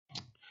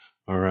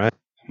All right.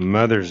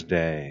 Mother's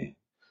Day.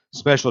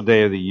 Special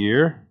day of the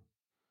year,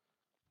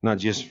 not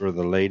just for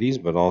the ladies,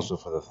 but also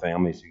for the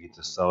families who get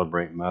to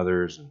celebrate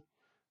mothers and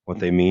what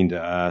they mean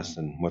to us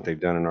and what they've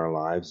done in our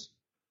lives.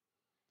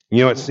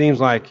 It seems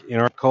like in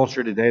our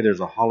culture today, there's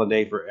a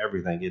holiday for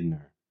everything, isn't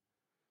there?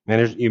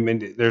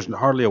 Man, there's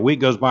hardly a week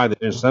goes by that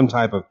there's some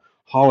type of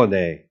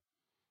holiday.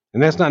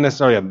 And that's not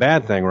necessarily a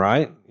bad thing,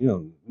 right?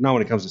 Not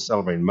when it comes to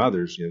celebrating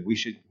mothers. We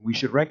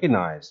should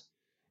recognize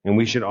and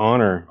we should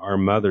honor our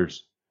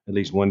mothers at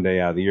least one day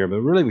out of the year.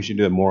 But really, we should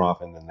do it more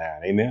often than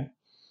that. Amen.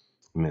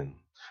 Amen.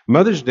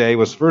 Mother's Day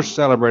was first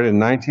celebrated in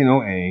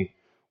 1908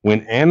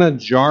 when Anna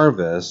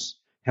Jarvis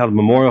held a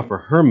memorial for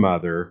her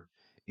mother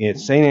at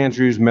St.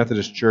 Andrew's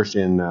Methodist Church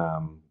in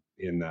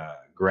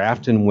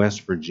Grafton,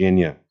 West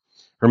Virginia.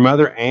 Her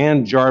mother,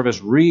 Ann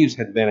Jarvis Reeves,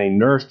 had been a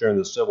nurse during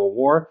the Civil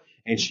War,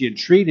 and she had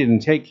treated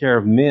and taken care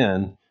of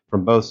men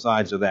from both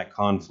sides of that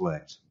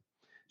conflict.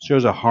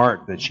 Shows a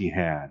heart that she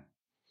had.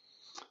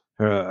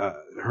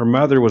 Her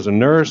mother was a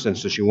nurse, and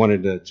so she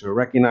wanted to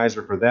recognize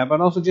her for that,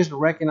 but also just to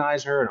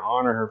recognize her and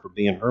honor her for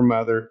being her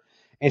mother.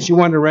 And she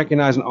wanted to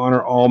recognize and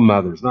honor all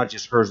mothers, not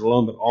just hers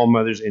alone, but all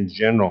mothers in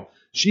general.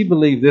 She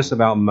believed this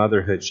about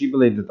motherhood. She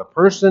believed that the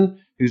person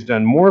who's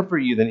done more for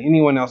you than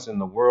anyone else in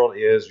the world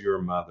is your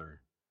mother.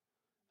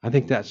 I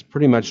think that's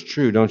pretty much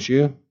true, don't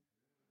you?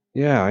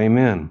 Yeah,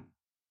 amen.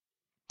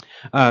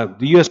 The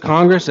U.S.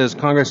 Congress, as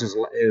Congress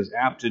is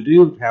apt to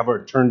do, have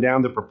turned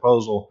down the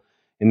proposal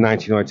in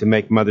 1908 to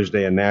make Mother's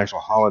Day a national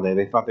holiday.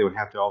 They thought they would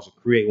have to also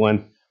create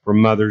one for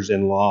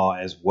mothers-in-law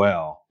as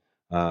well.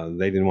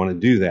 They didn't want to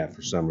do that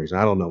for some reason.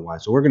 I don't know why.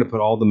 So we're going to put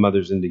all the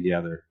mothers in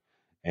together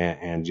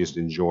and just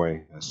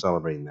enjoy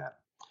celebrating that.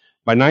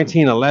 By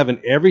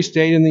 1911, every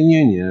state in the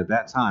Union at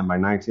that time, by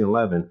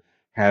 1911,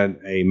 had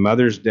a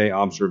Mother's Day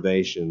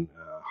observation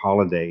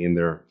holiday in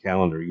their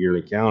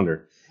yearly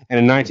calendar. And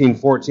in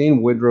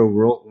 1914,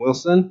 Woodrow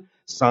Wilson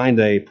signed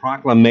a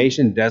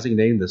proclamation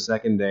designating the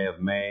second day of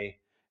May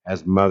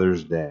as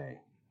Mother's Day.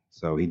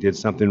 So he did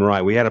something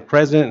right. We had a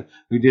president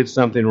who did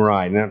something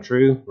right. Isn't that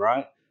true?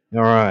 Right?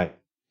 All right.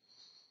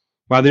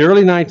 By the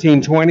early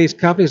 1920s,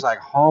 companies like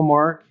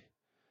Hallmark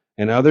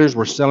and others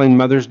were selling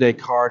Mother's Day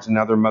cards and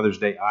other Mother's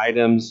Day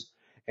items.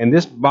 And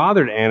this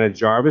bothered Anna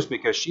Jarvis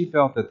because she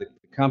felt that the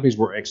companies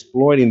were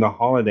exploiting the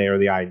holiday or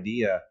the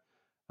idea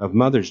of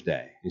Mother's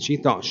Day. And she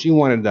thought she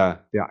wanted the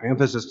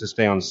emphasis to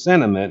stay on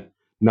sentiment,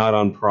 not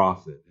on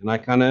profit. And I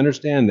kind of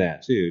understand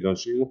that too,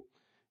 don't you?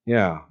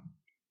 Yeah.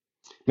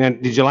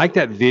 Man, did you like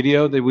that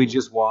video that we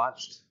just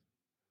watched?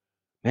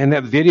 Man,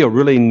 that video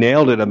really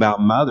nailed it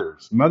about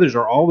mothers. Mothers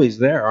are always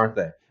there, aren't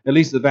they? At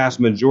least the vast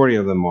majority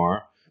of them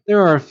are.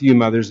 There are a few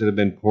mothers that have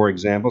been poor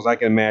examples. I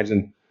can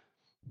imagine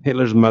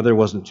Hitler's mother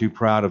wasn't too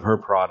proud of her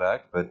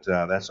product, but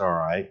that's all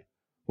right.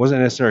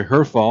 Wasn't necessarily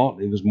her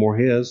fault. It was more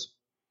his.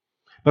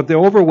 But the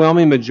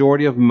overwhelming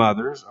majority of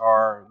mothers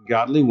are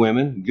godly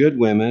women, good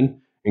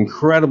women,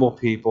 incredible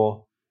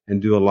people,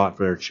 and do a lot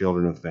for their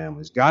children and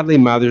families. Godly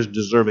mothers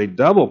deserve a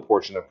double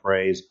portion of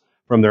praise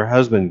from their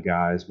husband,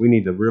 guys. We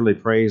need to really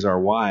praise our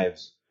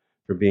wives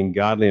for being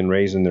godly and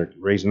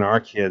raising our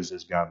kids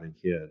as godly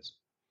kids.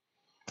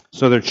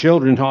 So their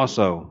children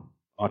also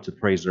ought to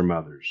praise their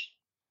mothers.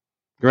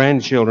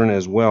 Grandchildren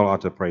as well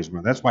ought to praise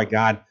mothers. That's why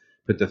God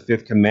put the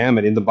fifth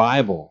commandment in the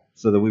Bible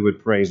so that we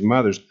would praise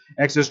mothers.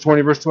 Exodus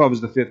 20 verse 12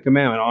 is the fifth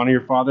commandment. Honor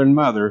your father and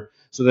mother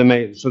so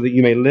that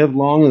you may live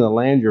long in the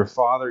land your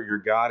Father, your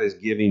God, is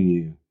giving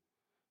you.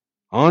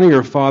 Honor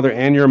your father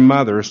and your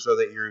mother so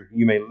that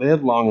you may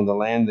live long in the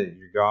land that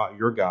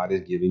your God is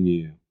giving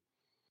you.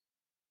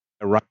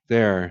 Right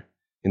there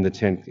in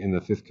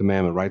the fifth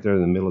commandment, right there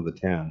in the middle of the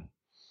 10.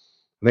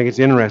 I think it's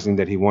interesting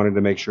that he wanted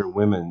to make sure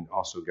women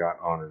also got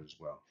honored as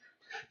well.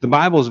 The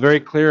Bible is very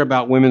clear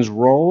about women's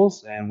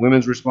roles and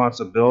women's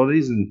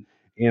responsibilities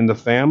in the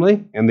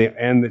family, and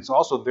it's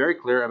also very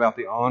clear about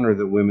the honor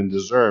that women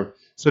deserve.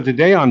 So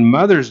today on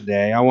Mother's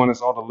Day, I want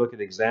us all to look at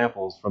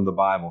examples from the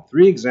Bible,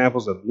 3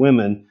 examples of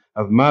women,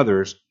 of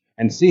mothers,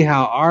 and see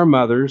how our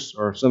mothers,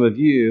 or some of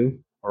you,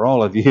 or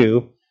all of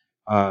you,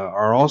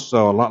 are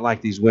also a lot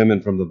like these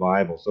women from the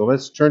Bible. So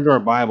let's turn to our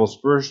Bibles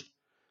first.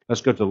 Let's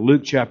go to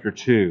Luke chapter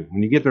 2.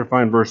 When you get there,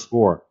 find verse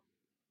 4.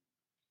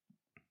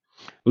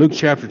 Luke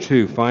chapter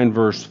 2, find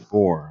verse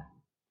 4.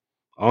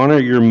 Honor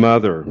your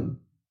mother.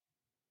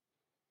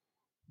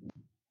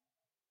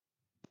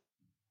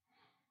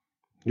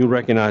 You'll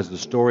recognize the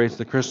story. It's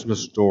the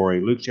Christmas story.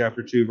 Luke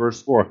chapter 2,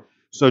 verse 4.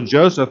 So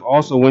Joseph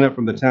also went up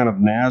from the town of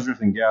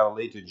Nazareth in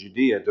Galilee to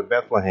Judea, to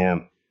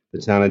Bethlehem,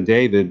 the town of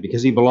David,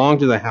 because he belonged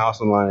to the house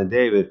and line of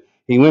David.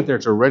 He went there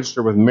to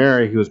register with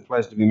Mary, who was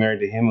pledged to be married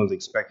to him who was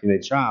expecting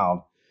a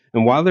child.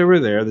 And while they were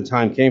there, the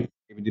time came for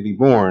David to be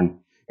born.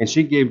 And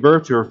she gave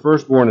birth to her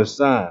firstborn, a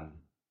son.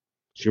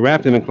 She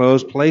wrapped him in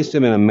clothes, placed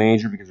him in a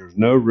manger because there was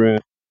no room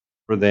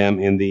for them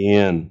in the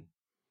inn.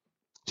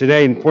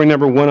 Today, point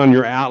number 1 on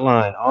your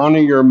outline, honor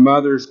your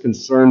mother's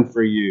concern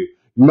for you.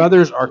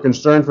 Mothers are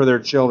concerned for their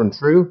children.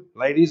 True?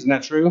 Ladies, isn't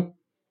that true?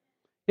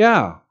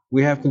 Yeah,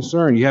 we have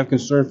concern. You have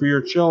concern for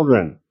your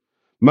children.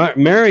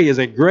 Mary is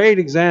a great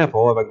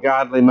example of a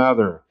godly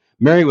mother.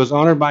 Mary was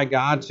honored by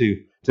God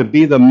to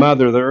be the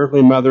mother, the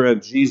earthly mother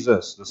of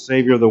Jesus, the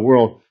Savior of the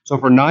world. So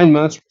for 9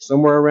 months,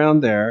 somewhere around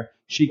there,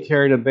 she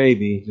carried a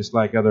baby just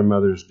like other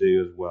mothers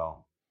do as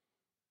well.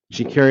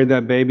 She carried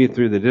that baby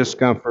through the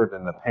discomfort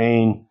and the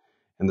pain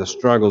and the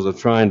struggles of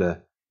trying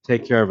to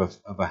take care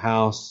of a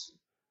house,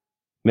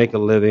 make a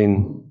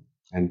living,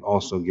 and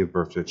also give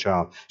birth to a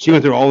child. She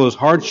went through all those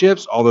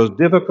hardships, all those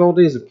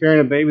difficulties of carrying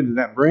a baby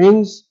that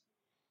brings.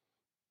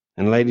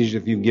 And ladies,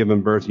 if you've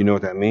given birth, you know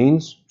what that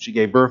means. She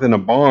gave birth in a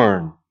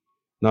barn,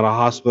 not a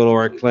hospital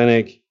or a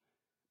clinic,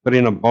 but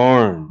in a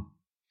barn.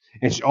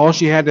 And all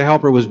she had to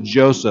help her was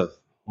Joseph,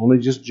 only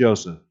just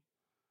Joseph.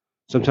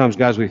 Sometimes,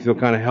 guys, we feel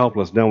kind of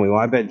helpless, don't we? Well,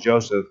 I bet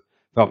Joseph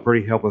felt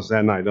pretty helpless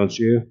that night, don't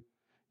you?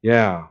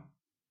 Yeah.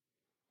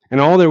 And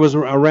all there was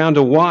around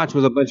to watch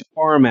was a bunch of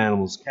farm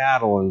animals,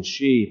 cattle and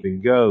sheep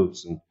and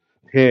goats and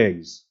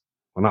pigs.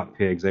 Well, not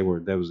pigs. That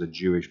was a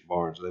Jewish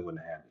barn, so they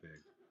wouldn't have had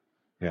pigs.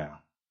 Yeah.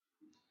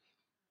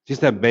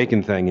 Just that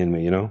bacon thing in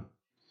me, you know.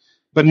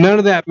 But none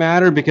of that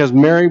mattered because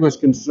Mary was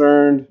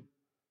concerned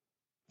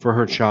for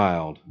her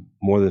child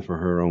more than for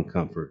her own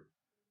comfort.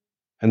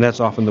 And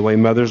that's often the way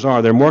mothers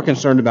are. They're more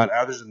concerned about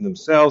others than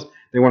themselves.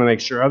 They want to make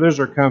sure others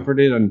are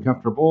comforted and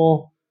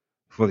comfortable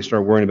before they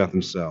start worrying about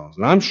themselves.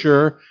 And I'm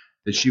sure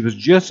that she was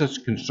just as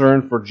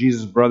concerned for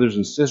Jesus' brothers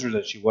and sisters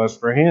as she was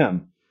for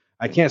him.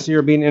 I can't see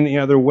her being any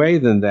other way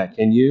than that,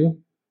 can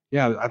you?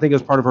 Yeah, I think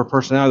it's part of her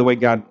personality, the way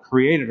God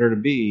created her to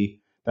be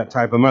that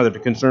type of mother,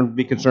 to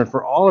be concerned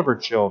for all of her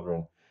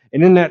children.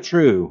 And isn't that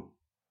true?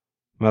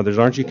 Mothers,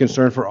 aren't you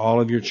concerned for all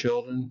of your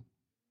children?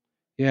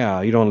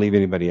 Yeah, you don't leave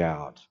anybody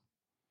out.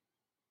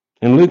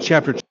 In Luke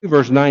chapter 2,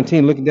 verse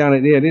 19, looking down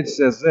at it, it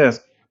says this,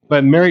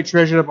 "But Mary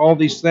treasured up all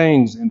these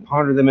things and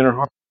pondered them in her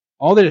heart."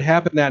 All that had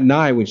happened that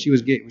night when she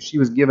was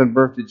given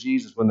birth to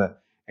Jesus, when the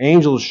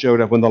angels showed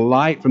up, when the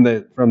light from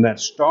that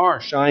star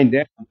shined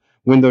down,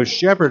 when those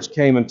shepherds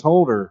came and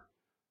told her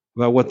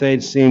about what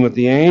they'd seen with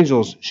the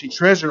angels, she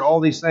treasured all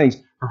these things.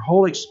 Her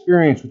whole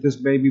experience with this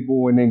baby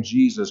boy named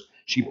Jesus,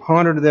 she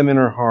pondered them in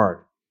her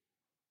heart.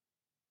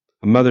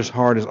 A mother's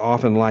heart is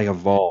often like a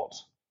vault.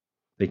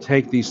 They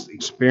take these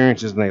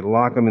experiences and they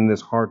lock them in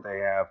this heart they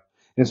have.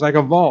 And it's like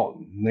a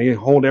vault. They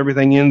hold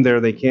everything in there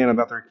they can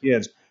about their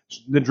kids.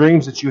 The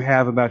dreams that you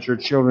have about your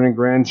children and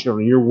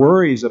grandchildren, your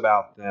worries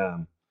about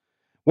them.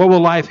 What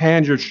will life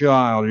hand your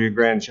child or your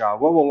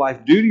grandchild? What will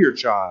life do to your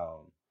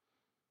child?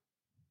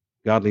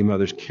 Godly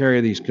mothers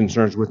carry these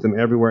concerns with them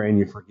everywhere, and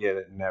you forget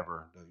it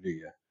never, do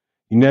you?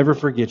 You never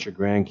forget your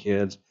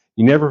grandkids.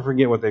 You never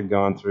forget what they've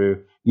gone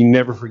through. You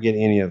never forget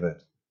any of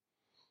it.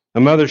 A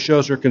mother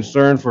shows her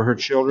concern for her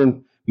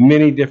children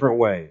many different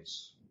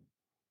ways.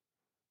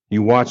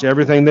 You watch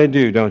everything they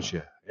do, don't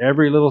you?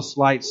 Every little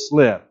slight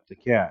slip to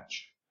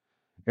catch.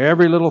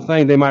 Every little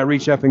thing they might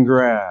reach up and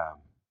grab.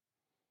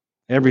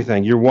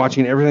 Everything. You're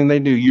watching everything they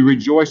do. You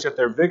rejoice at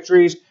their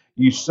victories.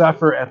 You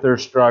suffer at their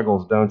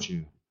struggles, don't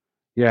you?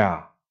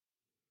 Yeah.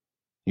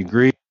 You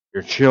grieve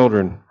your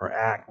children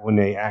when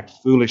they act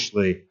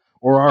foolishly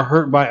or are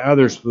hurt by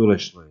others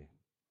foolishly.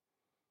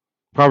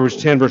 Proverbs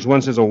 10 verse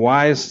 1 says, "A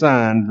wise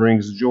son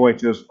brings joy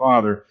to his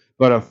father,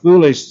 but a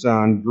foolish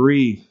son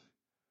grief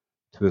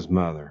to his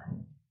mother."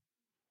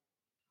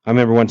 I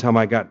remember one time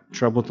I got in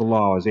trouble with the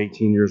law. I was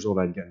 18 years old.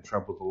 I'd got in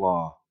trouble with the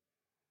law.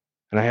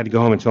 And I had to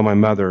go home and tell my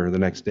mother the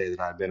next day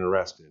that I'd been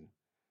arrested.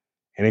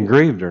 And it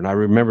grieved her. And I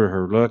remember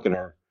her look in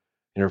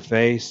her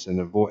face and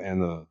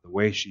the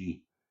way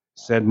she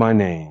said my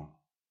name.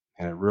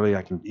 And it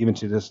really, even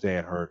to this day,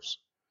 it hurts.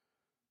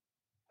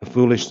 The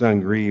foolish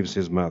son grieves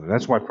his mother.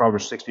 That's why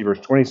Proverbs 60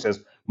 verse 20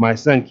 says, "My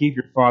son, keep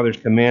your father's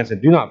commands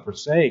and do not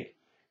forsake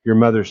your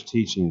mother's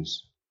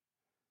teachings."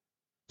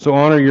 So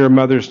honor your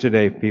mothers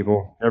today,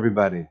 people,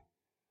 everybody.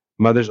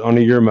 Mothers,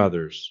 honor your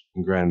mothers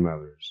and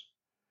grandmothers.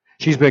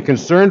 She's been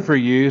concerned for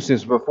you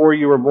since before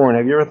you were born.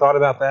 Have you ever thought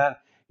about that?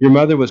 Your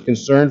mother was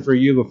concerned for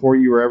you before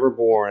you were ever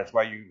born. That's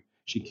why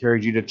she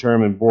carried you to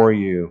term and bore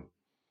you.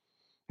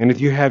 And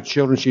if you have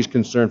children, she's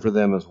concerned for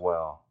them as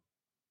well.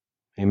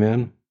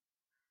 Amen?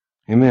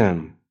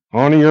 Amen.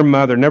 Honor your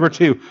mother. Number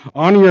 2,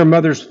 honor your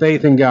mother's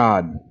faith in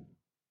God.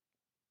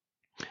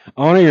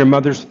 Honor your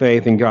mother's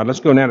faith in God. Let's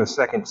go now to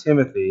 2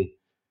 Timothy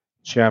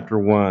chapter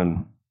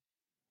 1.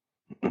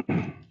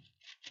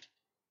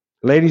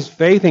 Ladies,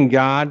 faith in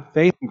God,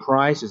 faith in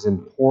Christ is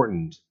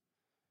important.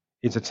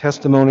 It's a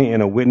testimony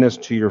and a witness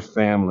to your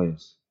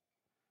families.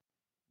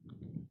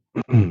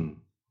 1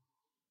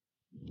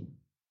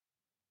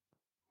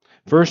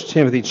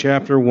 Timothy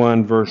chapter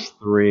 1, verse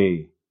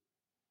 3.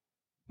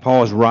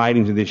 Paul is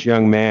writing to this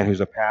young man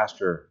who's a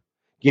pastor.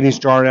 Getting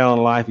started out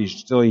in life, he's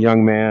still a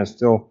young man,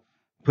 still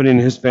putting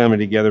his family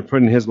together,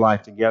 putting his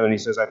life together. And he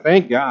says, "I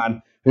thank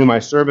God, whom I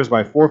serve as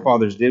my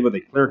forefathers did with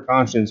a clear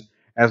conscience.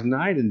 As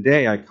night and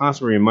day, I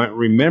constantly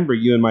remember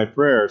you in my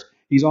prayers."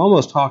 He's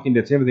almost talking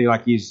to Timothy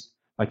like he's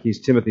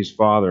Timothy's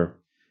father.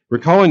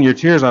 "Recalling your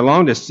tears, I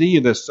long to see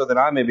you so that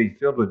I may be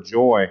filled with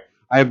joy.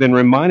 I have been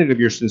reminded of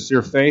your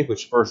sincere faith,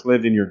 which first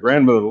lived in your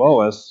grandmother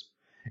Lois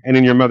and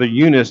in your mother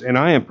Eunice, and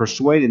I am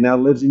persuaded now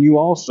lives in you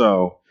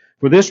also.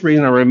 For this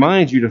reason, I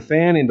remind you to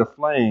fan into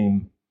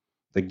flame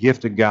the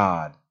gift of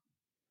God,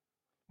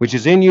 which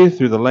is in you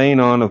through the laying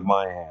on of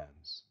my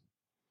hands.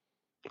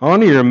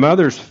 Honor your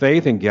mother's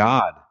faith in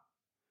God.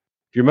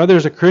 If your mother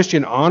is a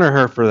Christian, honor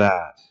her for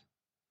that.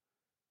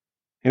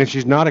 And if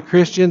she's not a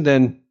Christian,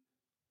 then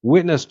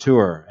witness to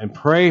her and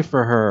pray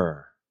for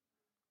her.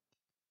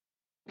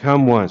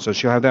 Come once, so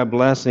she'll have that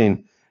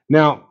blessing.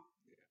 Now,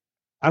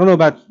 I don't know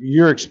about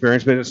your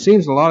experience, but it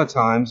seems a lot of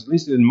times, at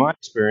least in my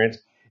experience,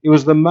 it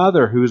was the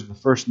mother who was the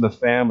first in the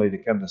family to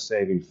come to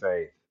saving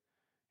faith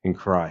in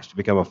Christ, to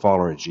become a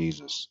follower of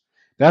Jesus.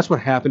 That's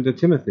what happened to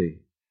Timothy.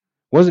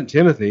 It wasn't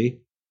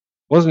Timothy,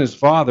 wasn't his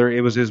father,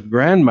 it was his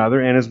grandmother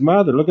and his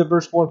mother. Look at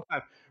verse 4 and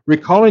 5.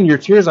 Recalling your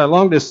tears, I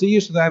long to see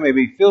you so that I may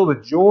be filled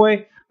with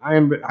joy. I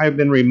have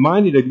been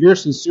reminded of your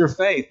sincere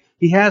faith.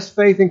 He has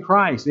faith in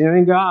Christ and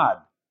in God,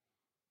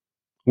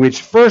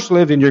 which first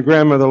lived in your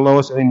grandmother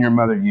Lois and in your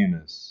mother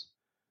Eunice.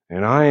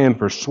 And I am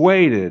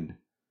persuaded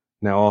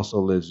now also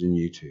lives in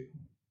you too.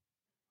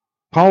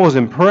 Paul was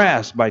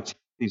impressed by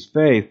Timothy's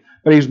faith,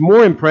 but he's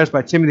more impressed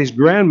by Timothy's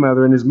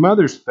grandmother and his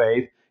mother's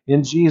faith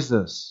in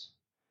Jesus.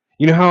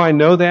 You know how I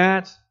know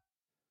that?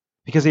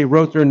 Because he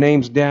wrote their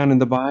names down in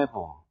the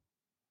Bible.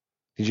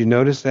 Did you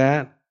notice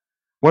that?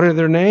 What are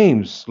their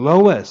names?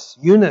 Lois,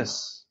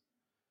 Eunice.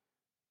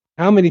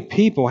 How many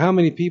people,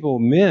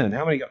 men,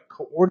 how many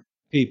ordinary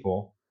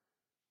people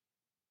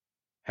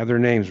have their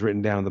names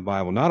written down in the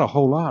Bible? Not a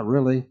whole lot,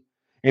 really.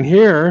 And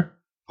here,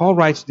 Paul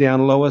writes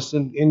down Lois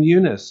and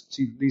Eunice,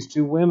 these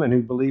two women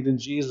who believe in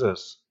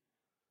Jesus.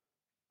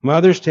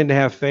 Mothers tend to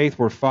have faith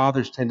where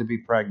fathers tend to be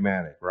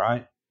pragmatic,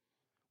 right?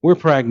 We're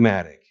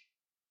pragmatic.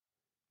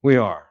 We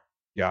are,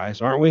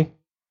 guys, aren't we?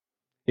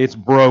 It's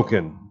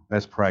broken.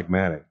 That's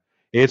pragmatic.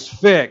 It's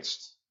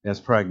fixed. That's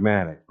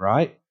pragmatic,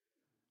 right?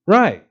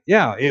 Right.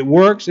 Yeah, it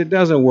works. It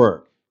doesn't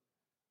work.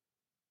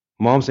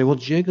 Mom say, well,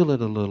 jiggle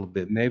it a little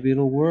bit. Maybe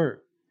it'll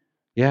work.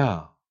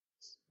 Yeah.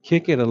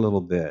 Kick it a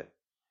little bit.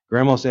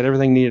 Grandma said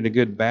everything needed a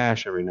good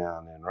bash every now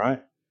and then,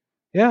 right?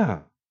 Yeah.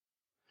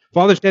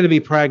 Fathers tend to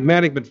be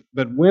pragmatic,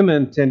 but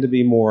women tend to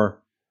be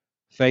more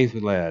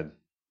faith-led.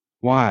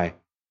 Why?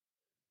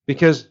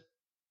 Because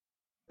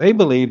they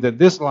believe that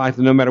this life,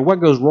 no matter what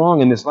goes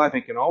wrong in this life,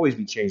 it can always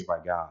be changed by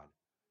God.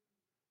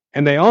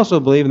 And they also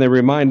believe, and they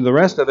remind the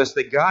rest of us,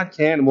 that God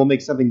can and will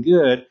make something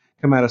good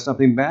come out of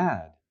something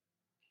bad.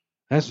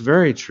 That's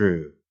very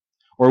true.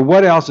 Or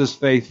what else is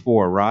faith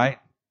for, right?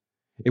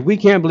 If we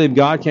can't believe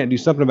God can't do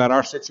something about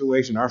our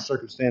situation, our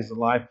circumstance of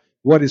life,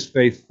 what is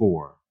faith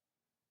for?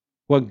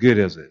 What good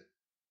is it?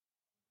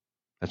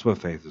 That's what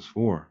faith is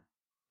for.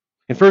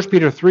 In 1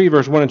 Peter 3,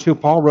 verse 1 and 2,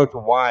 Paul wrote to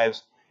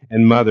wives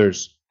and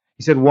mothers.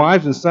 He said,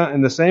 wives,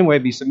 in the same way,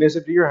 be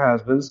submissive to your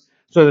husbands,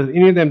 so that if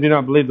any of them do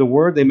not believe the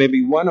word, they may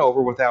be won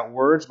over without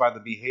words by the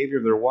behavior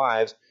of their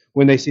wives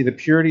when they see the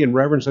purity and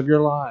reverence of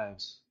your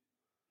lives.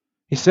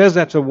 He says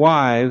that to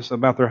wives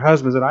about their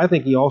husbands, and I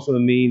think he also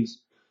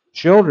means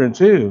children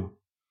too.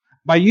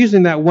 By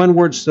using that one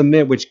word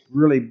submit, which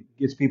really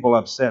gets people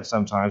upset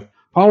sometimes,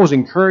 Paul was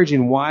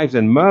encouraging wives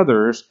and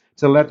mothers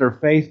to let their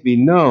faith be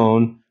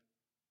known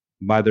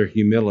by their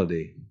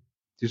humility,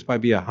 just by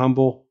being a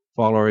humble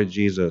follower of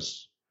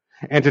Jesus,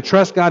 and to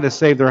trust God to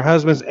save their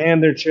husbands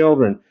and their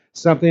children,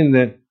 something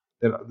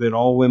that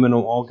all women,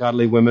 all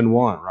godly women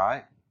want,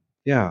 right?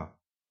 Yeah.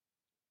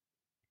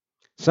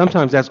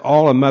 Sometimes that's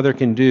all a mother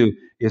can do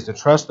is to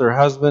trust their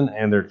husband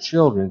and their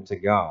children to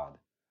God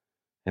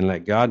and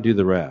let God do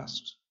the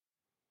rest.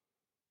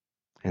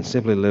 And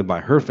simply live by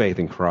her faith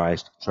in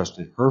Christ,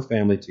 trusting her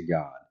family to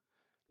God.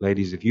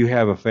 Ladies, if you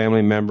have a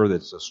family member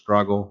that's a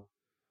struggle,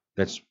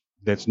 that's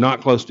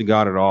not close to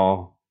God at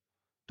all,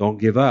 don't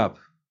give up.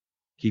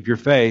 Keep your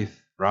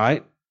faith,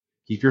 right?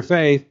 Keep your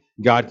faith.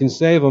 God can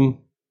save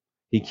them.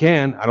 He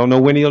can. I don't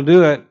know when he'll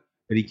do it,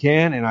 but he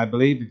can, and I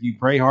believe if you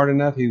pray hard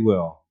enough, he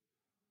will.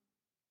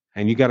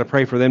 And you got to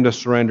pray for them to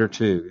surrender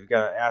too. You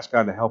got to ask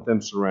God to help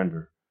them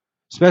surrender,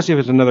 especially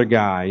if it's another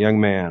guy, a young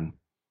man.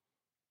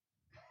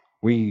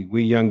 We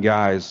young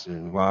guys,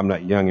 well, I'm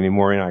not young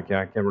anymore, and I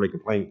can't really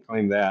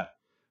claim that.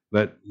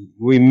 But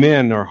we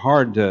men are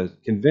hard to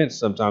convince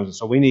sometimes, and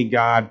so we need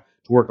God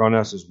to work on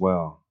us as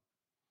well.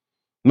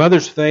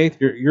 Mother's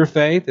faith, your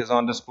faith is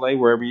on display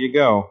wherever you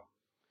go.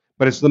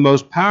 But it's the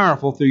most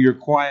powerful through your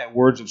quiet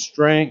words of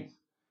strength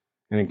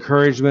and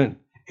encouragement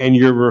and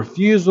your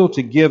refusal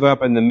to give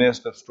up in the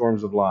midst of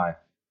storms of life.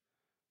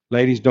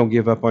 Ladies, don't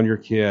give up on your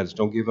kids.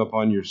 Don't give up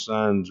on your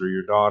sons or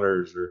your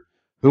daughters or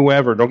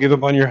whoever. Don't give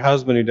up on your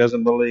husband who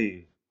doesn't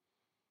believe.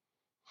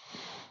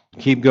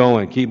 Keep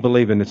going. Keep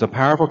believing. It's a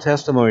powerful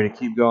testimony to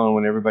keep going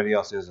when everybody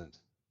else isn't.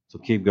 So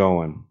keep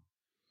going.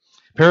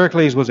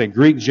 Pericles was a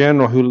Greek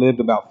general who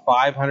lived about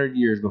 500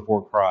 years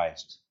before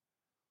Christ.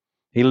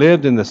 He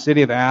lived in the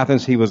city of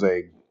Athens. He was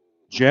a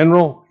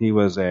general. He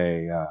was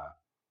a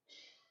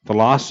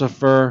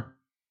philosopher.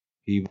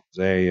 He was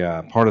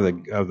a part of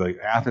the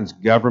Athens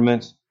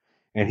government.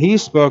 And he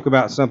spoke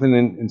about something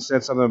and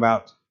said something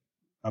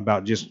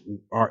about just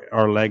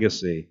our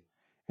legacy.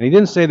 And he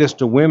didn't say this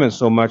to women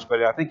so much,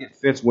 but I think it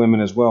fits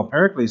women as well.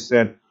 Pericles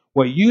said,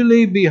 What you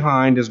leave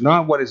behind is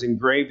not what is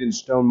engraved in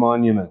stone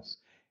monuments.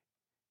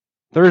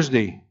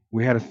 Thursday,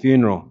 we had a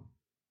funeral.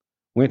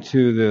 Went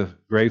to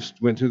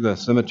the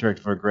cemetery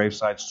for a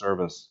graveside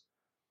service.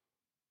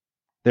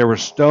 There were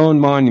stone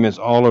monuments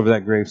all over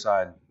that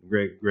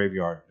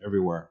graveyard,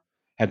 everywhere.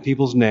 Had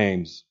people's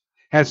names.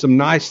 Had some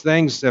nice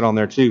things said on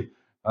there too.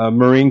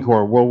 Marine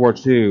Corps, World War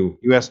II,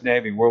 U.S.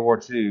 Navy, World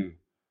War II.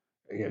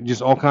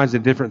 Just all kinds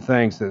of different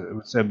things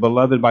that said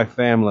beloved by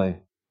family,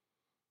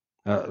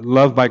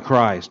 loved by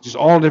Christ. Just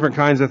all different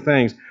kinds of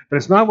things. But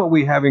it's not what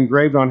we have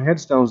engraved on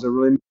headstones that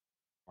really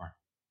matter.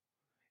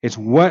 It's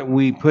what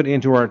we put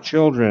into our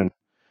children.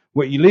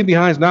 What you leave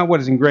behind is not what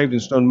is engraved in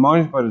stone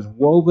monuments, but is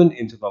woven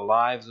into the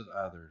lives of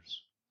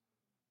others.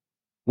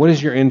 What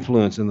is your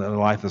influence in the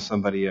life of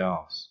somebody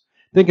else?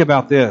 Think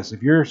about this.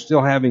 If you're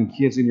still having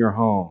kids in your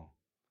home,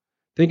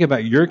 think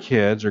about your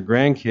kids or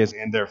grandkids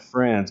and their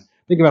friends.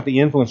 Think about the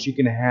influence you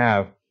can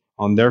have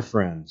on their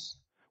friends.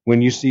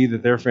 When you see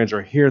that their friends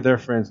are here, their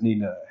friends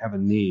need to have a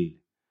need.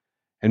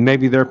 And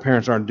maybe their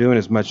parents aren't doing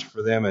as much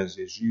for them as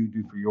you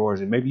do for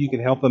yours. And maybe you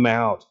can help them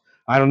out.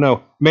 I don't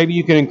know. Maybe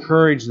you can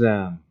encourage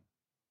them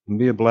and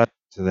be a blessing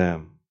to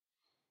them.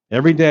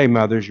 Every day,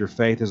 mothers, your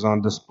faith is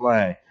on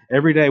display.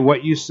 Every day,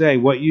 what you say,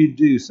 what you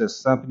do says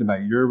something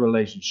about your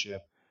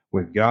relationship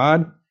with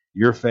God,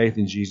 your faith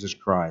in Jesus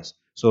Christ.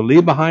 So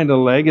leave behind a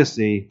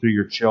legacy through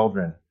your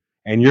children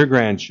and your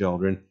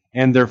grandchildren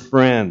and their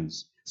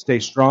friends. Stay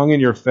strong in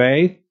your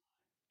faith,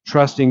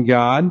 trusting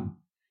God.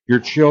 Your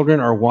children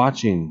are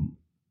watching,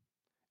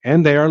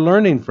 and they are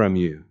learning from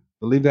you.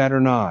 Believe that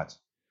or not.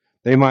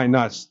 They might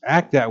not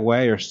act that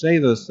way or say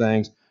those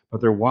things,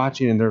 but they're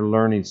watching and they're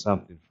learning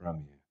something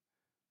from you.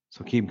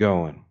 So keep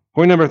going.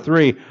 Point number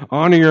 3,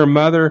 honor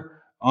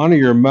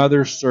your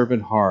mother's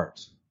servant heart.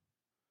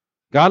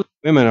 Godly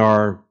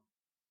women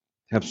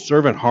have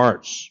servant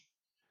hearts.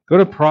 Go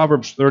to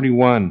Proverbs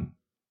 31.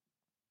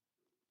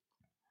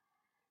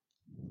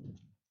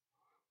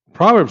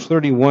 Proverbs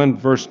 31,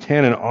 verse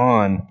 10 and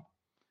on,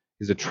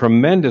 is a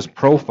tremendous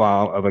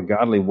profile of a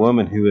godly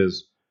woman who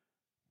is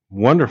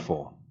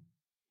wonderful,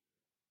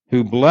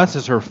 who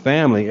blesses her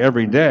family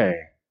every day.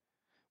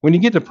 When you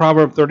get to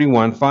Proverbs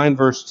 31, find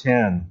verse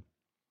 10.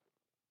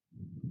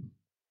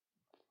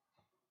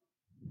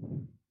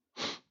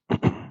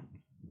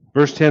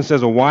 Verse 10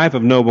 says, a wife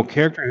of noble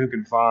character who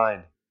can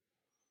find?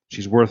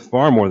 She's worth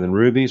far more than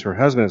rubies. Her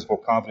husband has full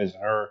confidence in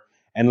her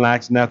and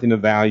lacks nothing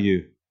of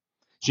value.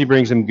 She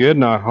brings him good,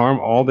 not harm,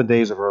 all the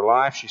days of her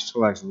life. She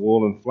selects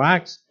wool and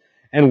flax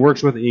and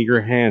works with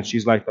eager hands.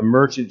 She's like the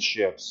merchant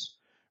ships,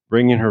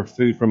 bringing her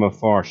food from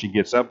afar. She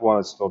gets up while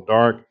it's still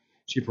dark.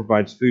 She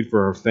provides food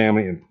for her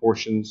family and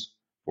portions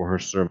for her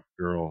servant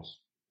girls.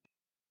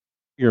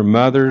 Your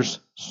mother's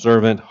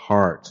servant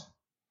heart.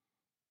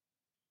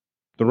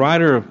 The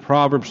writer of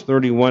Proverbs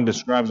 31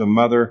 describes a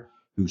mother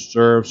who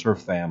serves her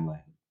family.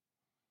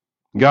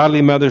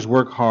 Godly mothers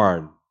work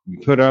hard. You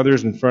put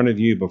others in front of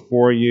you,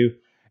 before you,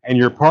 and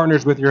you're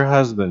partners with your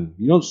husband.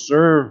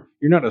 You're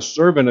not a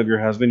servant of your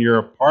husband, you're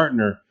a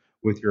partner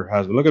with your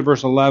husband. Look at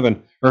verse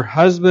 11. Her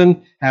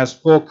husband has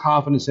full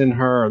confidence in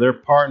her. They're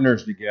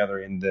partners together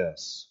in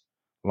this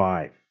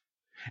life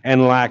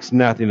and lacks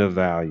nothing of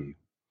value.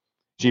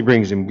 She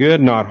brings him good,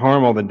 not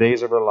harm, all the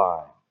days of her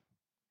life.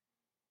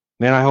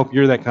 Man, I hope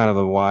you're that kind of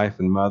a wife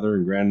and mother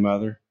and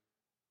grandmother.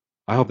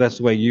 I hope that's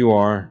the way you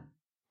are.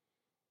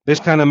 This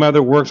kind of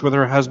mother works with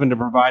her husband to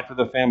provide for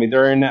the family.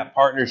 They're in that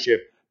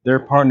partnership. Their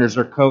partners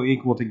are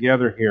co-equal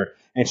together here.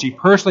 And she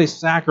personally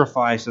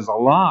sacrifices a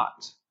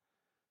lot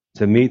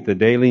to meet the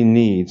daily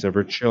needs of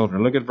her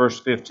children. Look at verse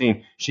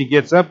 15. She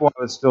gets up while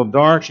it's still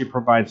dark. She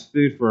provides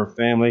food for her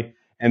family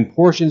and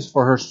portions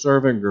for her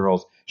servant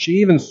girls. She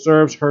even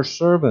serves her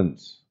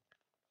servants,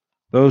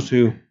 those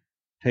who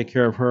take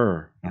care of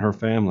her and her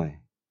family.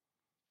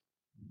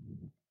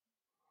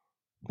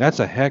 That's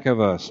a heck of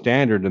a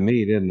standard to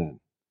meet, isn't it?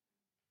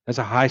 That's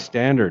a high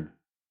standard.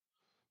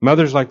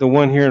 Mothers like the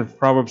one here in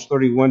Proverbs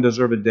 31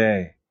 deserve a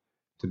day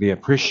to be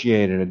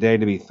appreciated, a day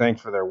to be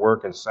thanked for their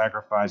work and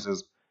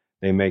sacrifices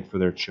they make for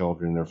their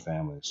children and their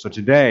families. So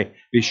today,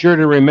 be sure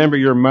to remember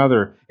your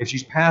mother. If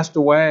she's passed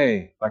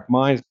away, like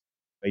mine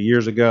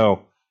years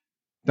ago,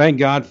 thank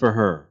God for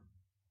her.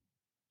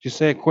 Just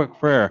say a quick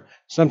prayer,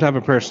 some type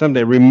of prayer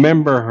someday.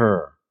 Remember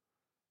her.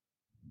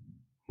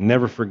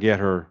 Never forget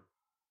her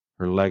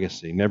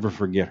legacy. Never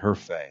forget her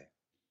faith.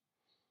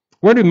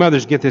 Where do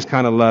mothers get this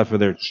kind of love for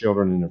their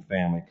children and their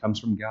family? It comes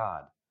from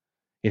God.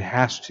 It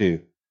has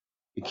to.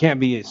 It can't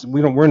be.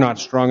 We're not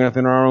strong enough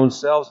in our own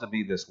selves to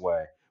be this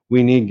way.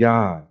 We need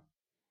God.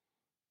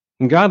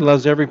 And God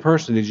loves every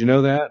person. Did you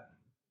know that?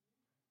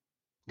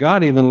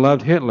 God even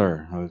loved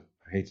Hitler. I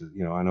hate to,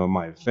 I know it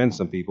might offend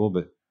some people,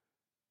 but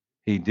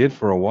he did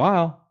for a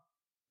while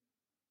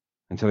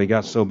until he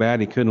got so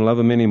bad he couldn't love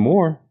him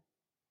anymore.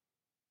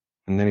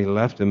 And then he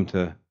left him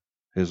to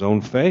his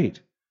own fate.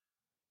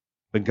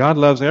 But God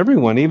loves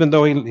everyone, even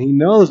though he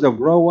knows they'll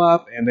grow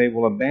up and they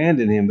will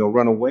abandon him. They'll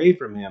run away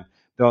from him.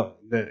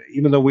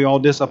 Even though we all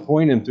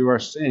disappoint him through our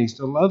sin, he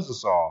still loves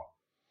us all.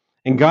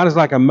 And God is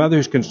like a mother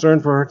who's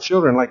concerned for her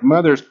children. Like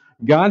mothers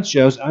God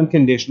shows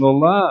unconditional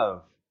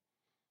love.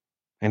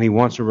 And He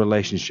wants a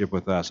relationship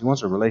with us. He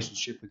wants a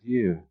relationship with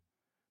you.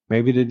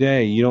 Maybe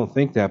today you don't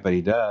think that, but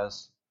He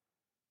does.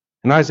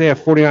 In Isaiah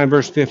 49,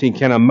 verse 15,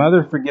 can a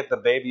mother forget the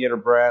baby at her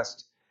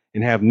breast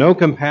and have no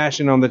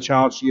compassion on the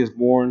child she has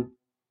born?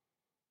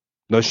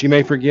 Though she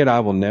may forget, I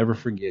will never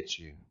forget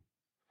you.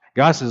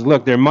 God says,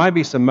 look, there might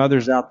be some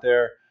mothers out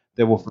there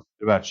that will forget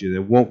about you,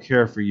 that won't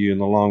care for you in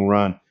the long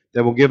run,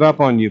 that will give up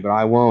on you, but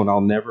I won't.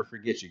 I'll never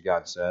forget you,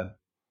 God said.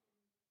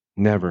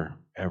 Never,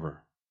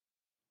 ever.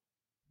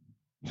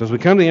 So as we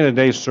come to the end of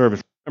today's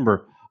service,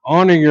 remember,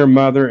 honor your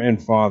mother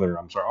and father.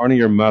 Honor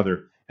your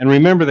mother. And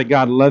remember that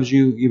God loves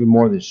you even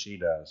more than she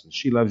does. And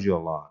she loves you a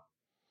lot.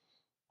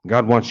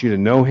 God wants you to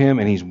know Him,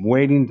 and He's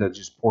waiting to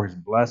just pour His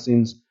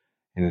blessings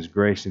and His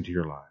grace into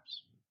your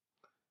lives.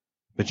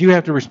 But you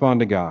have to respond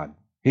to God.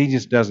 He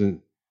just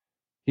doesn't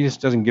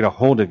get a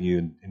hold of you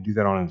and do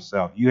that on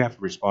Himself. You have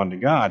to respond to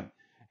God.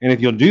 And if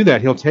you'll do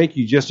that, He'll take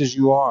you just as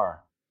you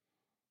are.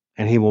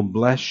 And He will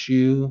bless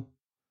you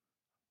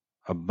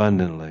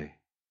abundantly.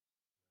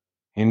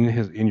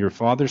 In your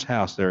Father's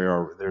house,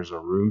 there's a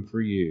room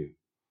for you.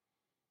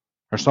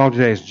 Our song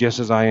today is Just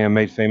As I Am,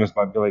 made famous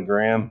by Billy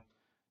Graham.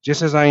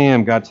 Just as I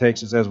am, God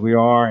takes us as we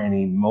are, and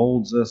He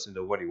molds us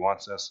into what He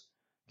wants us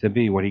to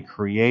be, what He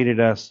created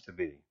us to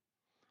be.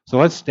 So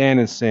let's stand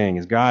and sing.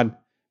 As God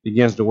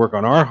begins to work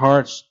on our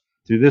hearts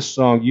through this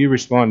song, you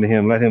respond to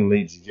Him. Let Him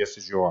lead you just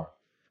as you are.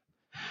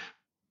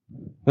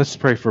 Let's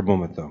pray for a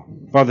moment, though.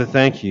 Father,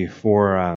 thank you for